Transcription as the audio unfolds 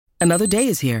Another day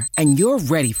is here, and you're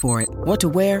ready for it. What to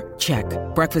wear? Check.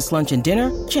 Breakfast, lunch, and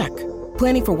dinner? Check.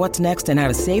 Planning for what's next and how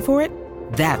to save for it?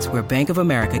 That's where Bank of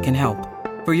America can help.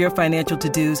 For your financial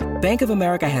to-dos, Bank of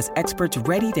America has experts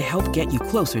ready to help get you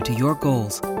closer to your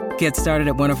goals. Get started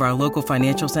at one of our local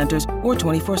financial centers or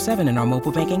 24/7 in our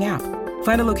mobile banking app.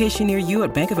 Find a location near you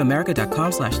at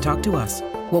bankofamerica.com/talktous.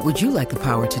 What would you like the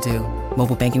power to do?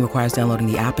 Mobile banking requires downloading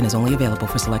the app and is only available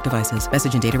for select devices.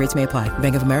 Message and data rates may apply.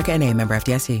 Bank of America N.A., member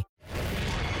FDIC.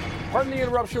 Pardon the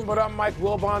interruption, but I'm Mike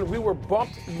Wilbon. We were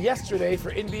bumped yesterday for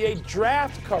NBA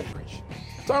draft coverage.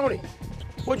 Tony,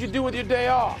 what'd you do with your day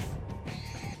off?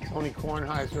 Tony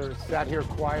Kornheiser sat here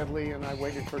quietly, and I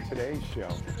waited for today's show.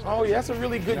 Oh, yeah, that's a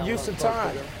really good use of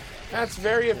time. That's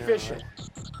very efficient.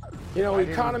 You know,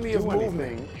 economy of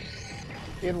movement.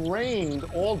 It rained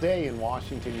all day in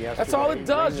Washington yesterday. That's all it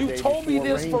does. You told me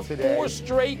this for 4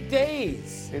 straight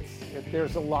days.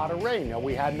 There's a lot of rain. Now,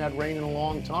 we hadn't had rain in a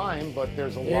long time, but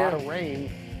there's a lot of rain.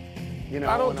 You know,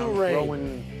 I don't do rain.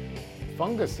 Throwing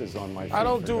funguses on my feet. I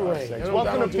don't do rain.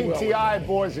 Welcome to PTI,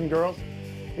 boys and girls.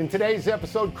 In today's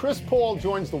episode, Chris Paul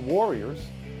joins the Warriors,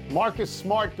 Marcus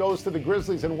Smart goes to the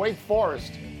Grizzlies, and Wake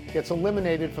Forest gets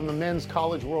eliminated from the Men's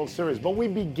College World Series. But we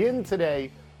begin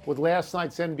today with last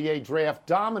night's NBA draft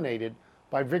dominated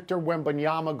by Victor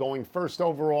Wembanyama going first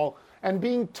overall and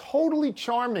being totally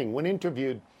charming when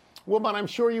interviewed. Wilbon, I'm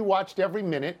sure you watched every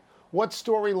minute. What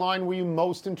storyline were you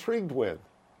most intrigued with?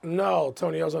 No,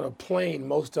 Tony, I was on a plane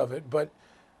most of it, but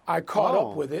I caught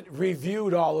up with it,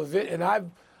 reviewed all of it, and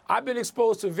I've been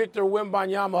exposed to Victor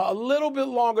Wembanyama a little bit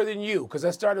longer than you because I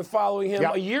started following him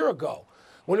a year ago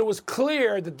when it was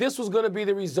clear that this was going to be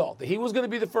the result, that he was going to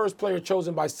be the first player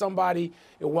chosen by somebody.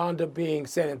 It wound up being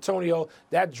San Antonio.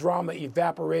 That drama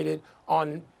evaporated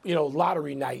on,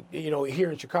 lottery night,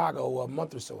 here in Chicago a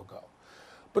month or so ago.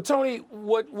 But, Tony,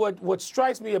 what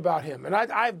strikes me about him, and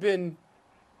I've been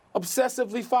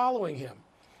obsessively following him,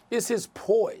 is his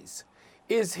poise,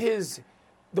 is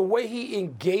the way he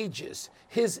engages,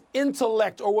 his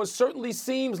intellect, or what certainly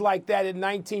seems like that at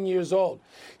 19 years old.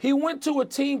 He went to a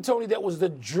team, Tony, that was the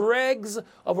dregs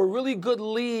of a really good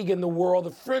league in the world,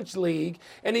 the French league,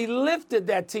 and he lifted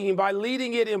that team by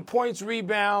leading it in points,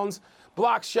 rebounds,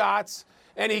 block shots,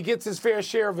 and he gets his fair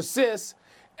share of assists.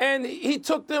 And he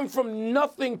took them from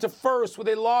nothing to first, where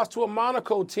they lost to a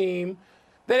Monaco team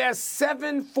that has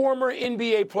 7 former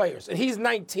NBA players, and he's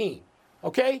 19,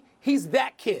 okay? He's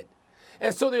that kid.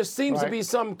 And so there seems to be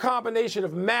some combination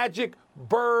of Magic,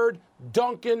 Bird,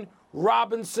 Duncan,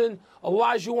 Robinson,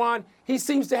 Olajuwon. He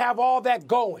seems to have all that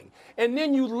going. And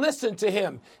then you listen to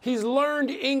him. He's learned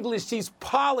English. He's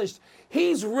polished.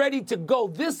 He's ready to go.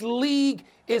 This league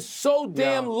is so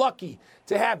damn lucky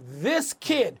to have this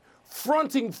kid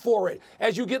fronting for it.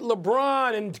 As you get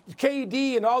LeBron and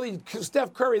KD and all these,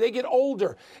 Steph Curry, they get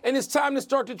older. And it's time to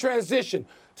start to transition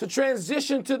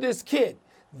to this kid.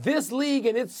 This league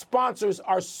and its sponsors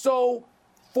are so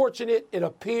fortunate, it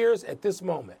appears, at this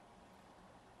moment.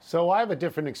 So I have a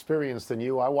different experience than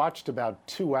you. I watched about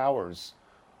 2 hours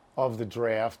of the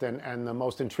draft, and the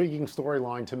most intriguing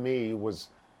storyline to me was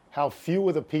how few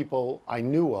of the people I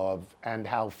knew of and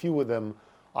how few of them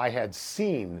I had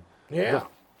seen. Yeah. The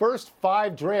first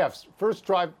 5 drafts, first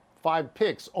 5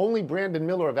 picks, only Brandon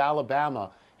Miller of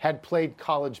Alabama had played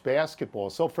college basketball.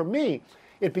 So for me,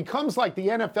 it becomes like the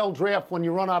NFL draft when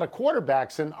you run out of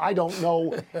quarterbacks, and I don't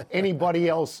know anybody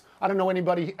else. I don't know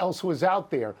anybody else who is out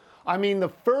there. I mean, the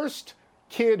first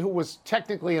kid who was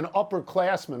technically an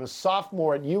upperclassman, a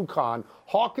sophomore at UConn,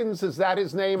 Hawkins, is that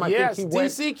his name? I think he went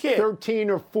DC kid.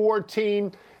 13 or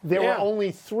 14. There were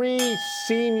only 3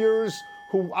 seniors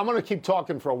who, I'm going to keep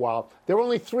talking for a while. There were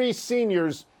only 3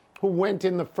 seniors who went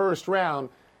in the first round,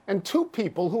 and 2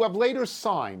 people who have later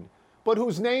signed, but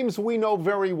whose names we know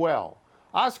very well.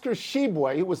 Oscar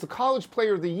Tshiebwe, who was the College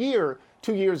Player of the Year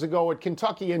 2 years ago at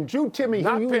Kentucky, and Drew Timme,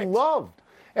 who you loved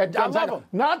at Gonzaga. I love him.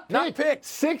 Not picked.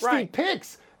 60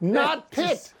 picks. Not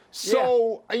picked.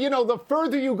 So, the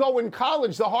further you go in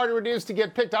college, the harder it is to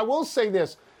get picked. I will say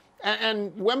this,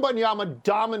 and Wembanyama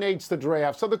dominates the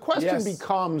draft. So the question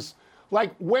becomes,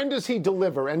 when does he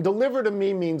deliver? And deliver to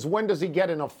me means when does he get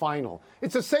in a final?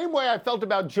 It's the same way I felt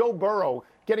about Joe Burrow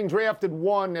getting drafted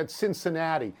 1 at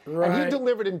Cincinnati. And he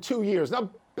delivered in 2 years. Now,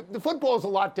 the football is a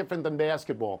lot different than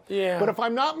basketball. Yeah. But if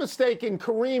I'm not mistaken,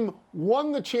 Kareem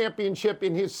won the championship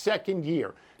in his second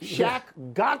year. Shaq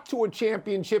got to a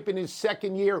championship in his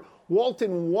second year.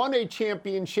 Walton won a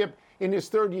championship in his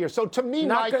third year. So to me,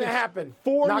 not Mike, going to happen.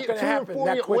 Not going to happen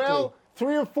that quickly. Well,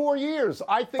 3 or 4 years.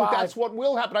 I think that's what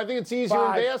will happen. I think it's easier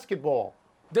in basketball.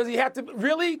 Does he have to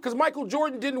really? Because Michael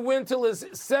Jordan didn't win till his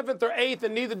 7th or 8th,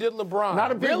 and neither did LeBron.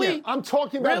 Not a big man. I'm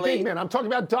talking about big men. I'm talking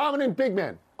about dominant big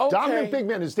men. Okay. Dominant big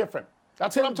men is different.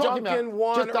 That's what I'm talking Duncan about.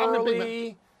 Won Just dominant early.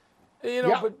 big men. You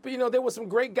know, but there were some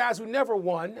great guys who never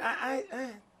won.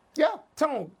 Yeah.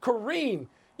 Tone, Kareem,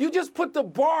 you just put the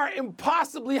bar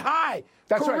impossibly high.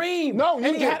 That's Kareem, right. No, you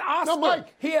and he did. had Oscar. No,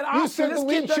 Mike. He had Oscar. You said the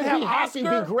league should be happy,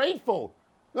 be grateful.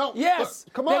 No. Yes.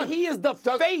 Come on. That he is the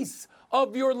face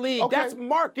of your league. Okay. That's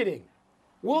marketing.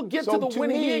 We'll get to the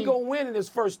winning. He ain't going to win in his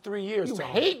first 3 years. You Tone.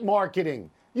 hate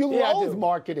marketing. You loathe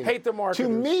marketing. Hate the marketers.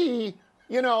 To me,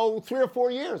 3 or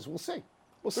 4 years. We'll see.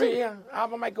 We'll see. Yeah, I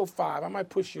might go 5. I might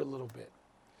push you a little bit.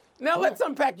 Now, let's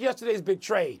unpack yesterday's big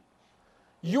trade.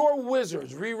 Your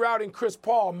Wizards rerouting Chris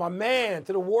Paul, my man,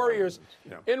 to the Warriors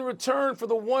in return for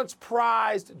the once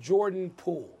prized Jordan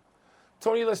Poole.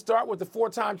 Tony, let's start with the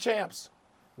 4-time champs.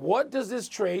 What does this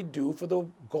trade do for the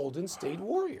Golden State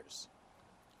Warriors?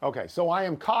 Okay, so I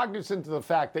am cognizant of the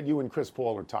fact that you and Chris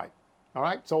Paul are tight. All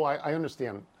right, so I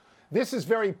understand. This is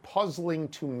very puzzling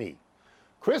to me.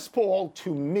 Chris Paul,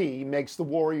 to me, makes the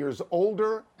Warriors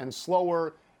older and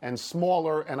slower and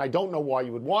smaller, and I don't know why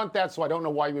you would want that, so I don't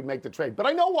know why you would make the trade. But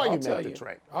I know why you make the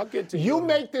trade. I'll get to you. You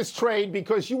make this trade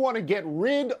because you want to get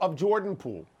rid of Jordan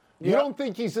Poole. You don't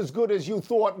think he's as good as you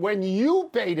thought when you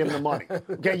paid him the money.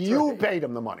 Okay, you paid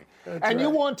him the money. And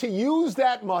you want to use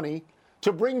that money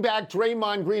to bring back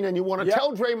Draymond Green, and you want to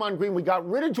tell Draymond Green, we got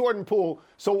rid of Jordan Poole,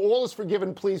 so all is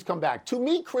forgiven, please come back. To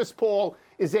me, Chris Paul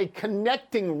is a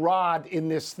connecting rod in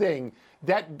this thing,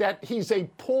 that he's a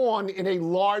pawn in a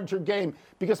larger game.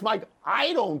 Because, Mike,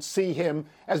 I don't see him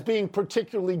as being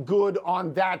particularly good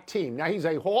on that team. Now, he's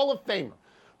a Hall of Famer,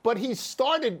 but he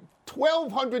started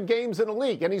 1,200 games in the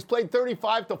league, and he's played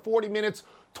 35 to 40 minutes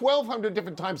 1,200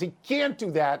 different times. He can't do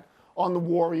that on the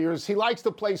Warriors. He likes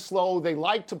to play slow. They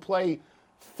like to play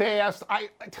fast.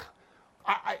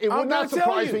 It would not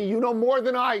surprise me. You know more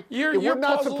than I. It would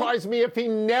not surprise me if he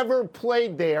never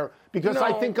played there, because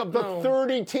I think of the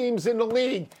 30 teams in the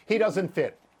league, he doesn't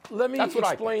fit. Let me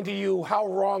explain to you how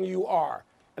wrong you are.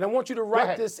 And I want you to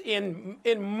write this in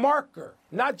marker,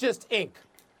 not just ink.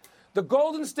 The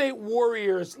Golden State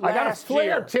Warriors last year. I got a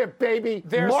flare tip, baby.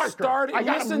 They're marker. starting.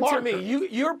 Listen to me.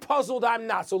 You're puzzled. I'm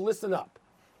not. So listen up.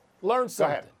 Learn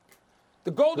something.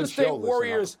 The Golden State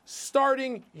Warriors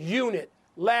starting unit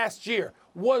last year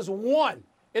was 1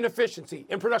 in efficiency,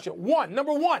 in production.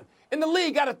 Number 1 in the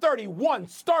league out of 31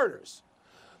 starters.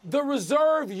 The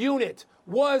reserve unit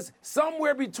was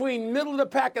somewhere between middle of the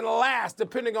pack and last,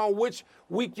 depending on which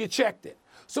week you checked it.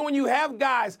 So when you have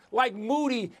guys like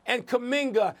Moody and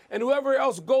Kuminga and whoever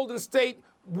else Golden State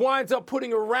winds up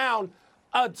putting around,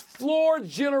 a floor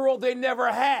general they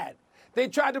never had. They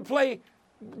tried to play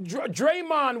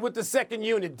Draymond with the second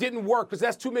unit. Didn't work because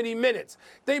that's too many minutes.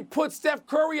 They put Steph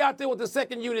Curry out there with the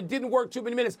second unit. Didn't work, too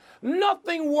many minutes.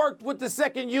 Nothing worked with the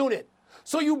second unit.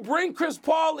 So you bring Chris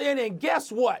Paul in, and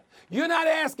guess what? You're not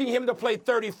asking him to play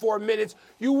 34 minutes.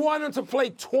 You want him to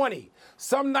play 20.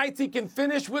 Some nights he can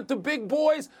finish with the big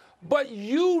boys, but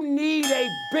you need a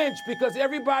bench because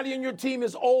everybody on your team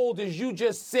is old, as you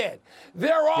just said.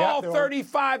 They're all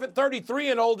 35 and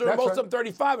 33 and older, and most of them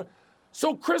 35.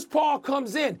 So Chris Paul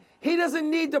comes in. He doesn't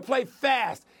need to play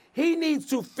fast. He needs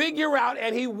to figure out,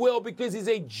 and he will, because he's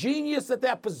a genius at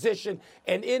that position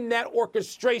and in that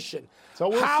orchestration.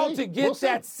 So how to get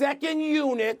that second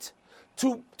unit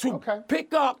to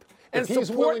pick up and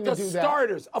support the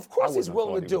starters. Of course he's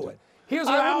willing to do it. Here's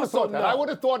what I also know. I would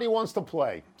have thought he wants to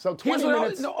play. So 20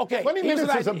 minutes, 20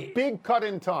 minutes is a big cut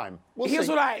in time. Here's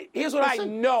what I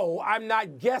know. I'm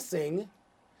not guessing.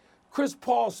 Chris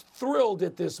Paul's thrilled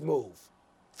at this move.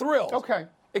 Thrilled. Okay.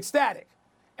 Ecstatic.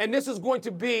 And this is going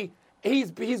to be,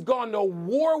 he's gone to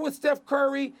war with Steph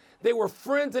Curry. They were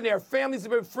friends, and their families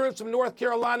have been friends from North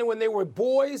Carolina when they were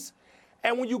boys.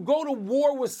 And when you go to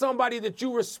war with somebody that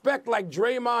you respect, like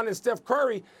Draymond and Steph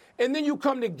Curry, and then you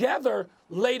come together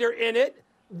later in it,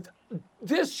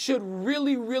 this should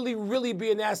really, really, really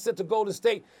be an asset to Golden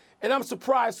State. And I'm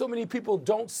surprised so many people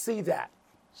don't see that.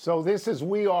 So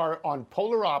we are on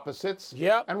polar opposites.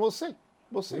 Yep. And we'll see.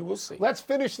 We'll see. We will see. Let's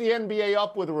finish the NBA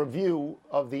up with a review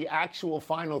of the actual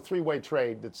final three-way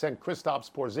trade that sent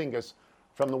Kristaps Porzingis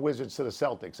from the Wizards to the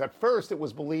Celtics. At first, it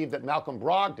was believed that Malcolm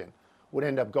Brogdon would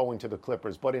end up going to the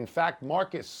Clippers, but in fact,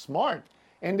 Marcus Smart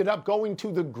ended up going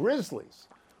to the Grizzlies.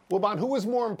 Wilbon, who was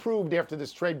more improved after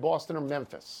this trade, Boston or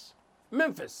Memphis?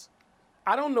 Memphis.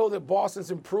 I don't know that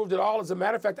Boston's improved at all. As a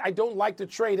matter of fact, I don't like the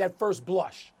trade at first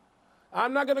blush.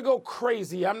 I'm not going to go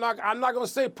crazy. I'm not going to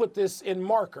say put this in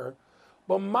marker.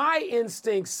 But my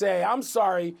instincts say, I'm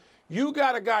sorry, you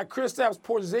got a guy, Kristaps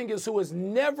Porzingis, who has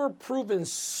never proven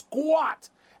squat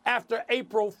after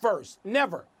April 1st.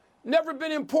 Never. Never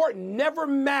been important, never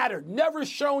mattered, never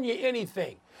shown you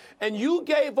anything. And you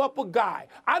gave up a guy.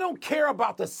 I don't care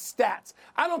about the stats.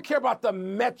 I don't care about the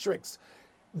metrics.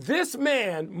 This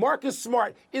man, Marcus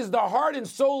Smart, is the heart and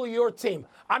soul of your team.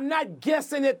 I'm not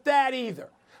guessing at that either.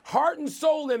 Heart and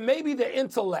soul and maybe the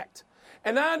intellect.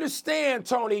 And I understand,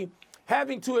 Tony,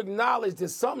 having to acknowledge that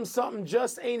something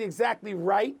just ain't exactly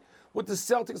right with the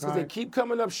Celtics because they keep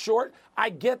coming up short. I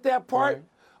get that part. Right.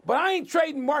 But I ain't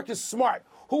trading Marcus Smart,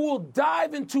 who will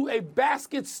dive into a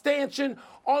basket stanchion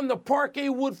on the parquet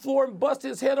wood floor and bust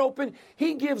his head open.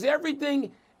 He gives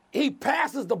everything. He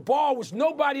passes the ball, which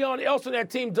nobody else on that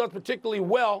team does particularly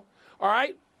well, all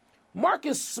right?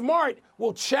 Marcus Smart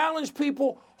will challenge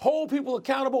people, hold people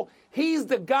accountable. He's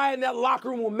the guy in that locker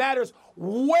room who matters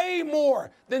way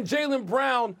more than Jaylen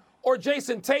Brown or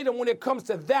Jason Tatum when it comes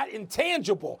to that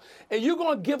intangible. And you're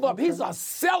going to give up. He's a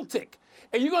Celtic.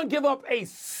 And you're going to give up a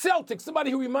Celtic,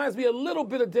 somebody who reminds me a little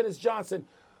bit of Dennis Johnson,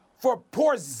 for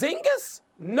Porzingis?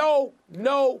 No.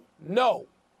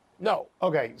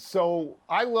 Okay, so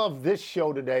I love this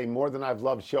show today more than I've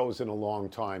loved shows in a long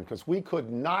time because we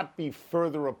could not be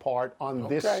further apart on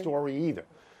this story either.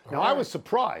 Now, I was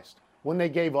surprised when they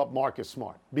gave up Marcus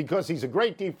Smart because he's a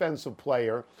great defensive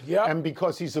player and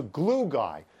because he's a glue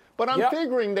guy. But I'm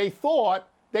figuring they thought,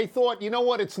 you know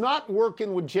what, it's not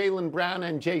working with Jaylen Brown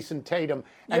and Jason Tatum.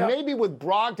 And maybe with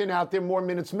Brogdon out there more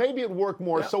minutes, maybe it worked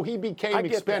more, so he became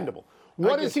expendable.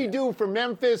 What does he do for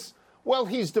Memphis? Well,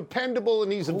 he's dependable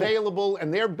and he's available,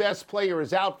 and their best player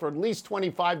is out for at least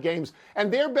 25 games.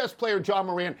 And their best player, John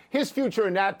Moran, his future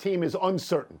in that team is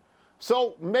uncertain.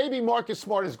 So maybe Marcus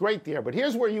Smart is great there, but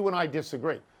here's where you and I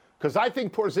disagree. Because I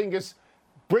think Porzingis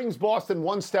brings Boston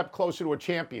one step closer to a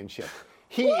championship.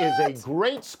 He is a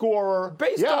great scorer.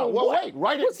 Based on what? Wait,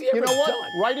 write it. What's he ever done?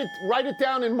 Write it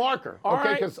down in marker. All okay,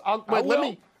 right. Because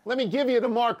let me give you the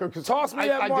marker because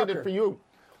I did it for you.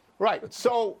 Right.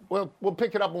 So we'll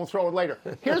pick it up and we'll throw it later.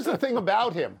 Here's the thing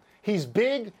about him: he's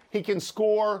big, he can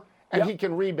score, and he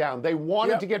can rebound. They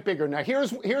wanted to get bigger. Now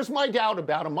here's my doubt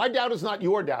about him. My doubt is not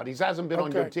your doubt. He hasn't been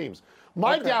on good teams.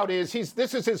 My doubt is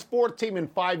this is his fourth team in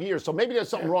 5 years. So maybe there's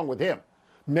something wrong with him.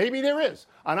 Maybe there is,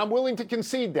 and I'm willing to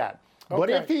concede that. But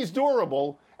if he's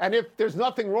durable and if there's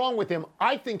nothing wrong with him,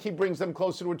 I think he brings them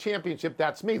closer to a championship.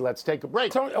 That's me. Let's take a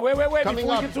break. Tony, wait. Before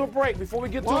we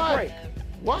get to a break.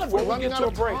 What? We're running out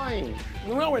of time.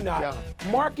 No, we're not. Yeah.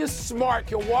 Marcus Smart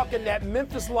can walk in that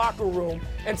Memphis locker room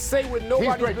and say what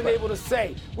nobody's been able to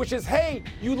say, which is, hey,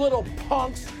 you little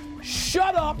punks,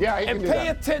 shut up and pay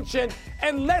attention,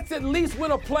 and let's at least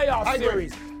win a playoff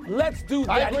series. Let's do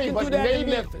that. I agree, he can do that in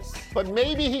Memphis. But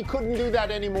maybe he couldn't do that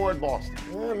anymore at Boston.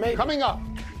 Maybe. Coming up,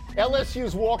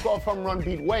 LSU's walk-off home run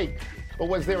beat Wake, but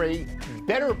was there a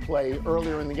better play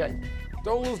earlier in the game?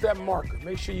 Don't lose that marker.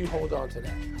 Make sure you hold on to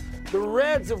that. The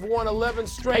Reds have won 11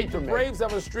 straight. The Braves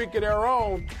have a streak of their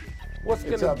own. What's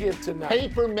going to give tonight?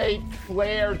 Paper-mate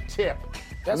flare tip.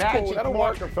 That's magic cool. That'll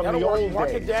marker work. from That'll the work. old Mark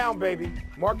days. it down, baby.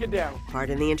 Mark it down.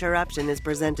 Pardon the Interruption is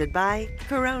presented by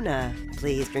Corona.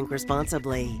 Please drink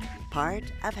responsibly. Part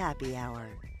of Happy Hour.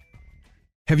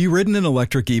 Have you ridden an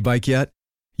electric e-bike yet?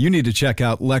 You need to check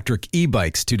out Lectric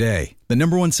E-Bikes today, the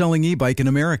 #1 selling e-bike in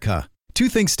America. Two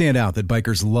things stand out that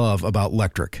bikers love about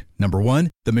Lectric. Number one,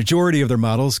 the majority of their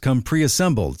models come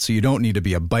pre-assembled, so you don't need to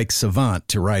be a bike savant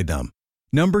to ride them.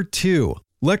 Number two,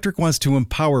 Lectric wants to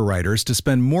empower riders to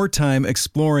spend more time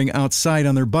exploring outside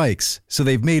on their bikes, so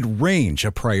they've made range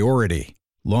a priority.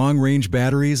 Long-range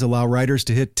batteries allow riders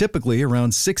to hit typically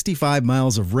around 65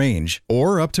 miles of range,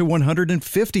 or up to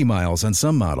 150 miles on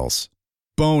some models.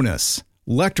 Bonus,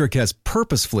 Lectric has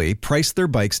purposefully priced their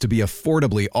bikes to be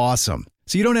affordably awesome,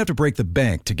 so you don't have to break the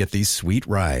bank to get these sweet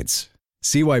rides.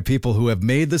 See why people who have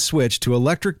made the switch to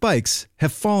electric bikes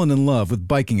have fallen in love with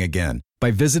biking again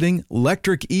by visiting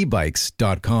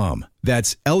lectricebikes.com.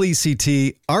 That's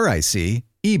LECTRIC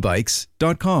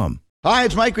ebikes.com. Hi,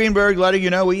 it's Mike Greenberg letting you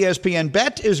know ESPN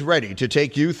Bet is ready to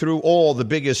take you through all the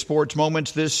biggest sports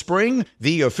moments this spring.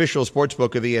 The official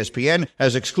sportsbook of ESPN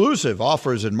has exclusive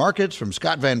offers and markets from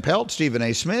Scott Van Pelt, Stephen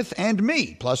A. Smith, and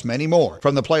me, plus many more.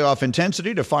 From the playoff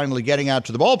intensity to finally getting out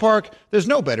to the ballpark, there's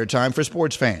no better time for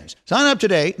sports fans. Sign up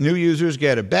today. New users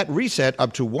get a bet reset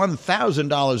up to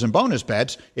 $1,000 in bonus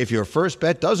bets if your first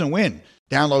bet doesn't win.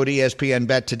 Download ESPN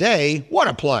Bet today. What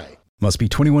a play. Must be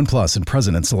 21 plus and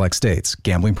present in select states.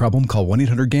 Gambling problem? Call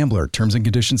 1-800-GAMBLER. Terms and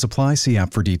conditions apply. See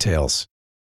app for details.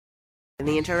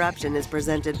 The Interruption is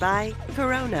presented by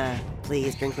Corona.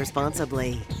 Please drink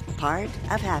responsibly. Part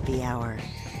of Happy Hour.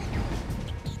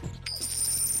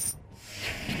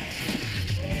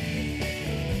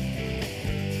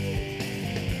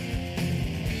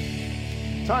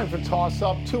 Time for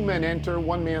toss-up. 2 men enter,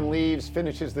 1 man leaves,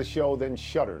 finishes the show, then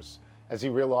shudders as he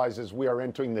realizes we are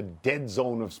entering the dead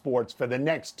zone of sports for the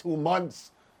next 2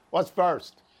 months. What's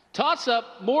first?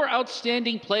 Toss-up, more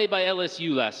outstanding play by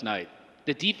LSU last night.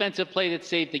 The defensive play that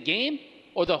saved the game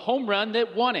or the home run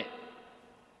that won it?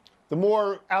 The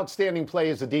more outstanding play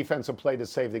is the defensive play to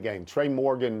save the game. Trey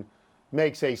Morgan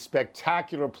makes a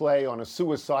spectacular play on a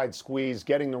suicide squeeze,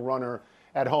 getting the runner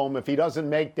at home. If he doesn't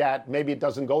make that, maybe it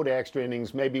doesn't go to extra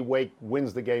innings. Maybe Wake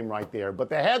wins the game right there. But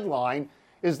the headline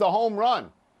is the home run.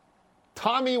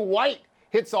 Tommy White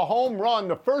hits a home run,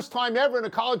 the first time ever in a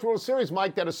College World Series,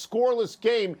 Mike, that a scoreless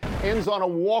game ends on a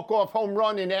walk-off home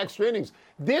run in extra innings.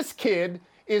 This kid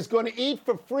is going to eat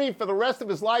for free for the rest of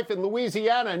his life in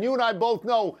Louisiana. And you and I both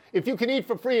know if you can eat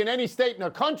for free in any state in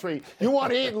the country, you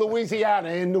want to eat in Louisiana,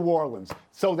 in New Orleans.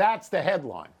 So that's the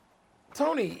headline.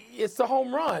 Tony, it's the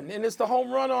home run, and it's the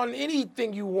home run on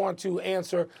anything you want to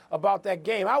answer about that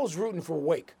game. I was rooting for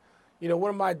Wake. You know, one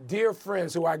of my dear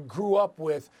friends who I grew up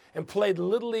with and played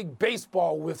Little League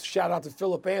Baseball with, shout out to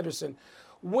Philip Anderson,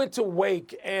 went to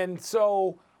Wake. And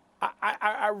so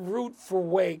I root for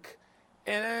Wake.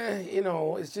 And, you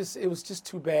know, it was just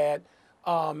too bad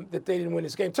that they didn't win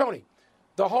this game. Tony,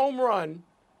 the home run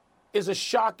is a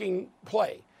shocking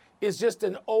play. It's just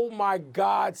an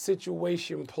oh-my-God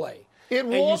situation play.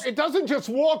 It doesn't just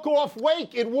walk off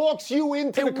Wake. It walks you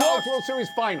into the College World Series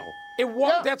final.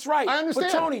 That's right. I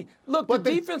understand. But, Tony, look, the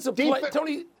defensive play,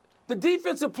 Tony, the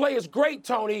defensive play is great,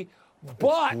 Tony,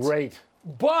 but it's great.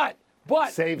 But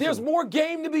Saves there's them. more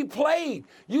game to be played.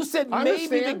 You said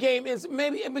maybe the game is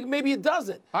maybe it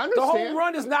doesn't. I understand. The home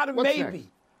run is not a maybe. Next?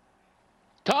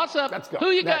 Toss up. Let's go.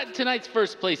 Who you got in tonight's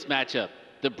first place matchup?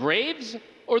 The Braves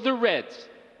or the Reds?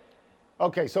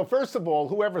 Okay, so first of all,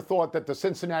 whoever thought that the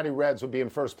Cincinnati Reds would be in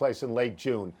first place in late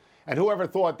June? And whoever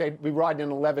thought they'd be riding an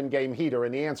 11-game heater?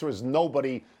 And the answer is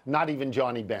nobody, not even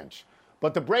Johnny Bench.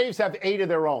 But the Braves have 8 of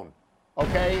their own.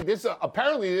 Okay,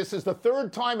 apparently this is the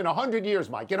third time in 100 years,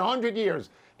 Mike, in 100 years,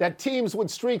 that teams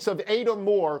with streaks of 8 or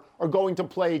more are going to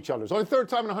play each other. It's only the third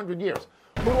time in 100 years.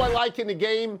 Who do I like in the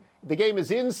game? The game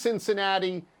is in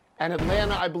Cincinnati, and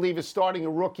Atlanta, I believe, is starting a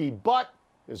rookie. But,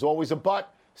 there's always a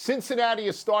but, Cincinnati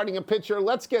is starting a pitcher.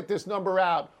 Let's get this number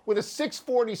out. With a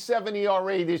 6.47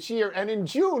 ERA this year, and in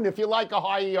June, if you like a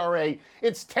high ERA,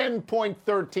 it's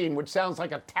 10.13, which sounds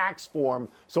like a tax form,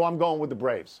 so I'm going with the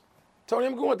Braves. Tony,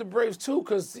 I'm going with the Braves, too,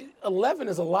 because 11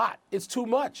 is a lot. It's too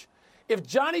much. If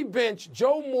Johnny Bench,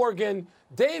 Joe Morgan,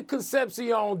 Dave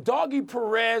Concepcion, Doggy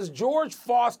Perez, George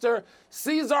Foster,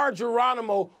 Cesar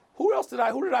Geronimo, who did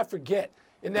I forget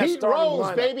in that starting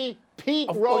lineup? Pete Rose, baby. Pete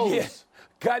Rose. Yeah.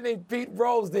 Guy named Pete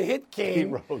Rose, the hit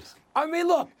king. Pete Rose. I mean,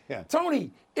 look,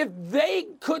 Tony, if they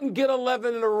couldn't get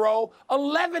 11 in a row,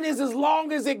 11 is as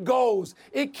long as it goes.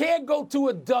 It can't go to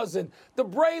a dozen. The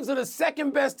Braves are the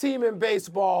second best team in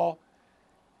baseball.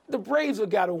 The Braves have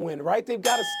got to win, right? They've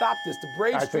got to stop this. The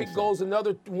Braves streak goes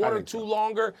another 1 or 2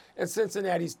 longer, and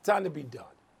Cincinnati's time to be done.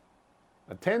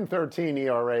 A 10.13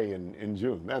 ERA in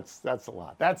June. That's a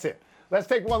lot. That's it. Let's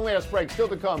take one last break. Still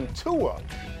to come, Tua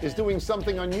is doing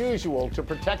something unusual to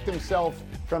protect himself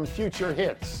from future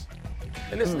hits.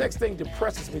 And this next thing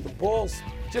depresses me. The Bulls,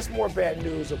 just more bad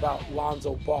news about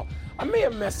Lonzo Ball. I may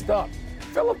have messed up.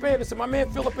 Philip Anderson, my man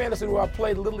Philip Anderson, who I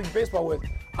played Little League Baseball with,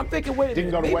 I'm thinking, wait a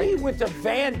minute, maybe he went to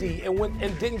Vandy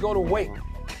and didn't go to Wake.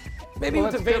 Maybe he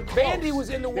went to Vandy. Vandy was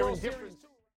in the World Series.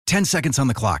 10 seconds on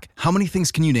the clock. How many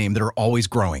things can you name that are always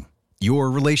growing?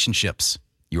 Your relationships,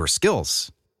 your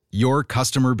skills, your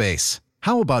customer base.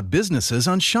 How about businesses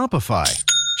on Shopify?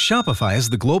 Shopify is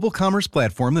the global commerce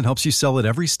platform that helps you sell at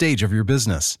every stage of your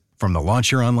business. From the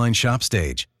launch your online shop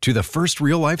stage, to the first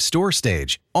real-life store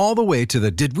stage, all the way to the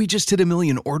did we just hit a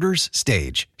million orders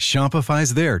stage,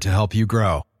 Shopify's there to help you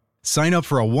grow. Sign up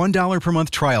for a $1 per month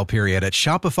trial period at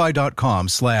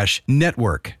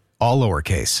shopify.com/network, all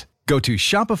lowercase. Go to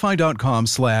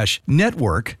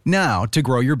shopify.com/network now to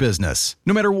grow your business,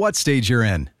 no matter what stage you're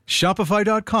in.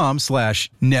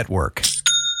 Shopify.com/network.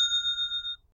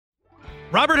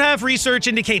 Robert Half research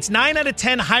indicates 9 out of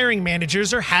 10 hiring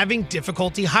managers are having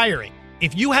difficulty hiring.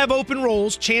 If you have open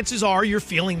roles, chances are you're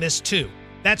feeling this too.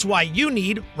 That's why you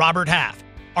need Robert Half.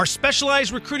 Our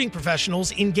specialized recruiting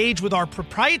professionals engage with our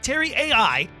proprietary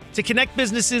AI to connect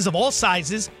businesses of all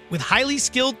sizes with highly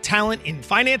skilled talent in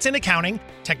finance and accounting,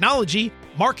 technology,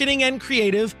 marketing and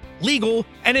creative, legal,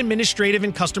 and administrative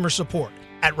and customer support.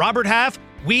 At Robert Half,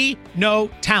 we know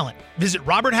talent. Visit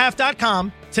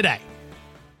roberthalf.com today.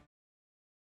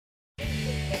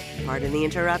 Pardon the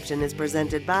Interruption is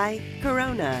presented by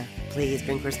Corona. Please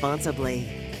drink responsibly.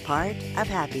 Part of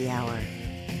Happy Hour.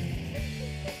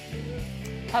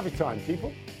 Happy time,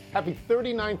 people. Happy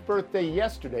 39th birthday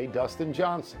yesterday, Dustin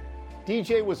Johnson.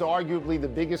 DJ was arguably the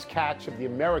biggest catch of the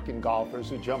American golfers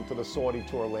who jumped to the Saudi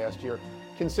Tour last year,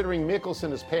 considering Mickelson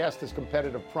has passed his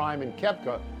competitive prime and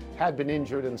Koepka had been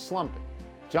injured and slumping.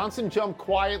 Johnson jumped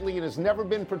quietly and has never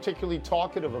been particularly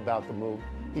talkative about the move.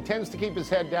 He tends to keep his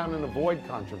head down and avoid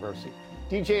controversy.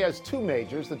 DJ has 2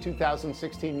 majors, the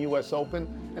 2016 U.S.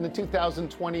 Open and the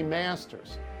 2020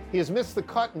 Masters. He has missed the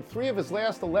cut in 3 of his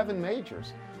last 11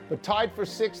 majors, but tied for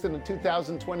 6th in the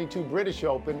 2022 British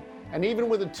Open, and even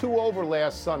with a 2-over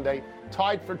last Sunday,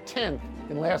 tied for 10th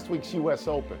in last week's U.S.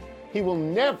 Open. He will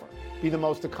never be the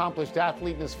most accomplished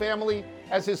athlete in his family,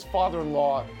 as his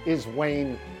father-in-law is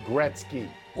Wayne Gretzky.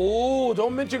 Ooh,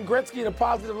 don't mention Gretzky in a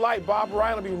positive light. Bob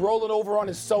Ryan will be rolling over on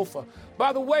his sofa.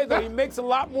 By the way, though, he makes a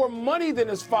lot more money than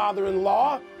his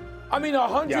father-in-law. I mean,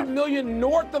 $100 million,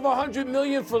 north of $100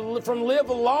 million from Live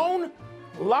alone.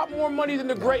 A lot more money than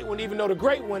the great one, even though the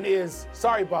great one is,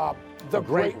 sorry, Bob, the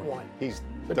great one. He's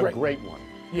the great one.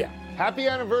 Yeah. Happy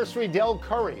anniversary, Del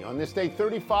Curry. On this day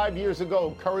 35 years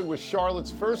ago, Curry was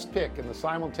Charlotte's first pick in the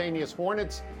simultaneous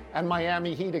Hornets and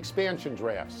Miami Heat expansion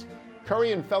drafts.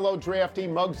 Curry and fellow draftee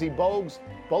Muggsy Bogues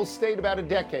both stayed about a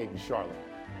decade in Charlotte.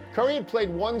 Curry had played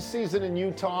 1 season in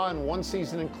Utah and 1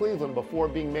 season in Cleveland before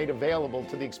being made available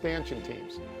to the expansion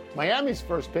teams. Miami's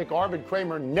first pick, Arvid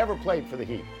Kramer, never played for the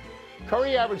Heat.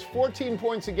 Curry averaged 14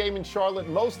 points a game in Charlotte,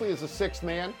 mostly as a 6th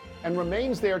man, and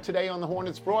remains there today on the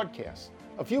Hornets broadcast.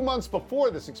 A few months before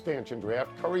this expansion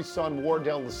draft, Curry's son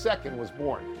Wardell II was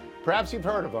born. Perhaps you've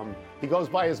heard of him. He goes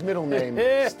by his middle name,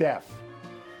 Steph.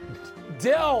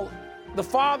 Del, the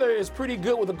father, is pretty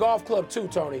good with the golf club too,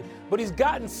 Tony, but he's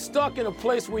gotten stuck in a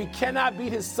place where he cannot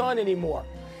beat his son anymore.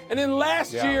 And then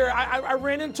last year, I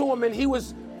ran into him and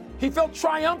he felt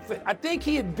triumphant. I think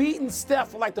he had beaten Steph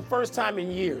for like the first time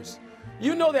in years.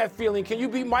 You know that feeling. Can you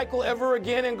beat Michael ever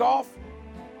again in golf?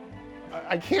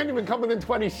 I can't even come within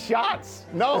 20 shots.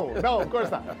 No, of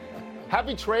course not.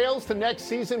 Happy trails to next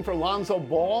season for Lonzo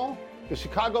Ball. The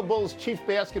Chicago Bulls chief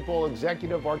basketball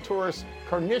executive, Arturas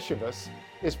Karnisovas,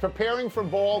 is preparing for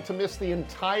Ball to miss the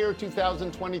entire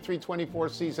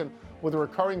 2023-24 season with a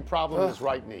recurring problem in his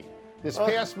right knee. This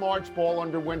past March, Ball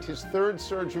underwent his 3rd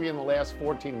surgery in the last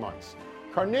 14 months.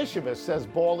 Karnisovas says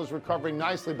Ball is recovering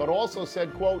nicely, but also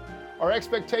said, quote, "Our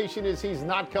expectation is he's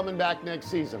not coming back next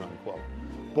season," unquote.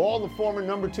 Ball, the former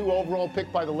number 2 overall pick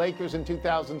by the Lakers in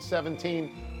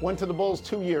 2017, went to the Bulls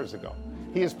 2 years ago.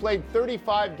 He has played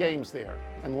 35 games there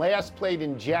and last played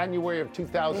in January of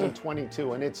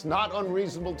 2022, and it's not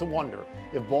unreasonable to wonder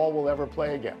if Ball will ever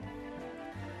play again.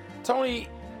 Tony,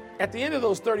 at the end of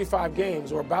those 35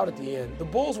 games, or about at the end, the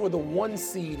Bulls were the 1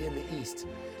 seed in the East,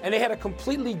 and they had a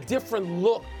completely different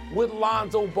look with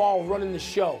Lonzo Ball running the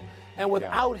show, and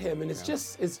without him, and it's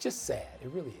just sad.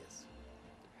 It really is.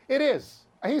 It is.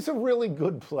 He's a really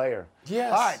good player.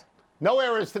 Yes. All right. No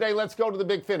errors today. Let's go to the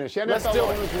big finish. NFL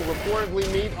owners will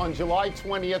reportedly meet on July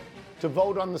 20th to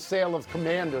vote on the sale of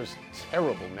Commanders.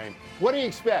 Terrible name. What do you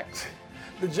expect?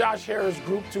 The Josh Harris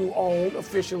group to own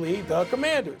officially the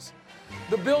Commanders.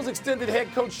 The Bills extended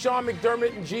head coach Sean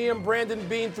McDermott and GM Brandon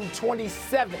Beane through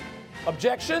 27.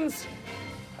 Objections?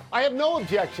 I have no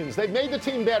objections. They've made the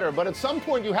team better, but at some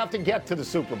point you have to get to the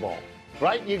Super Bowl,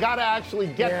 right? You got to actually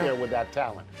get there with that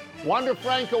talent. Wander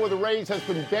Franco of the Rays has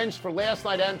been benched for last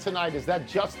night and tonight. Is that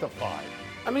justified?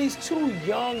 I mean, he's too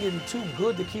young and too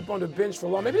good to keep on the bench for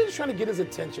long. Maybe they're just trying to get his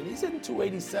attention. He's hitting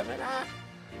 287.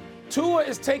 Tua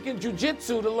is taking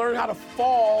jiu-jitsu to learn how to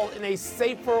fall in a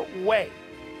safer way.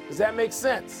 Does that make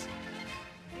sense?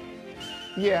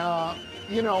 Yeah.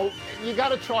 You know, you got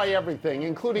to try everything,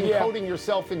 including coating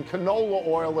yourself in canola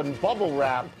oil and bubble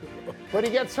wrap. But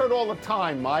he gets hurt all the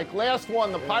time, Mike. Last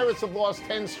one, the Pirates have lost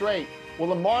 10 straight. Will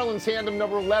the Marlins hand him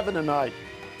number 11 tonight?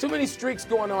 Too many streaks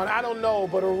going on. I don't know,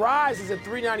 but Arise is at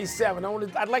 397.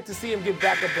 I'd like to see him get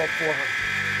back above 400.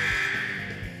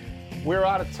 We're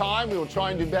out of time. We will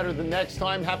try and do better the next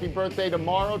time. Happy birthday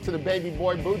tomorrow to the baby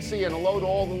boy Bootsy, and hello to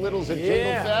all the littles at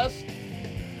Jingle Fest.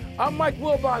 I'm Mike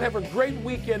Wilbon. Have a great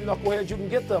weekend, Knuckleheads. You can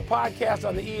get the podcast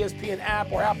on the ESPN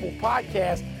app or Apple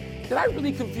Podcast. Did I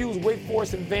really confuse Wake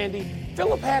Forest and Vandy?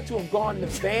 Philip had to have gone to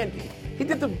Vandy. He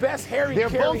did the best Harry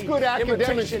Carey both good academic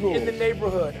imitation schools in the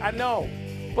neighborhood. I know.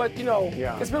 But,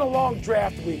 it's been a long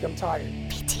draft week. I'm tired.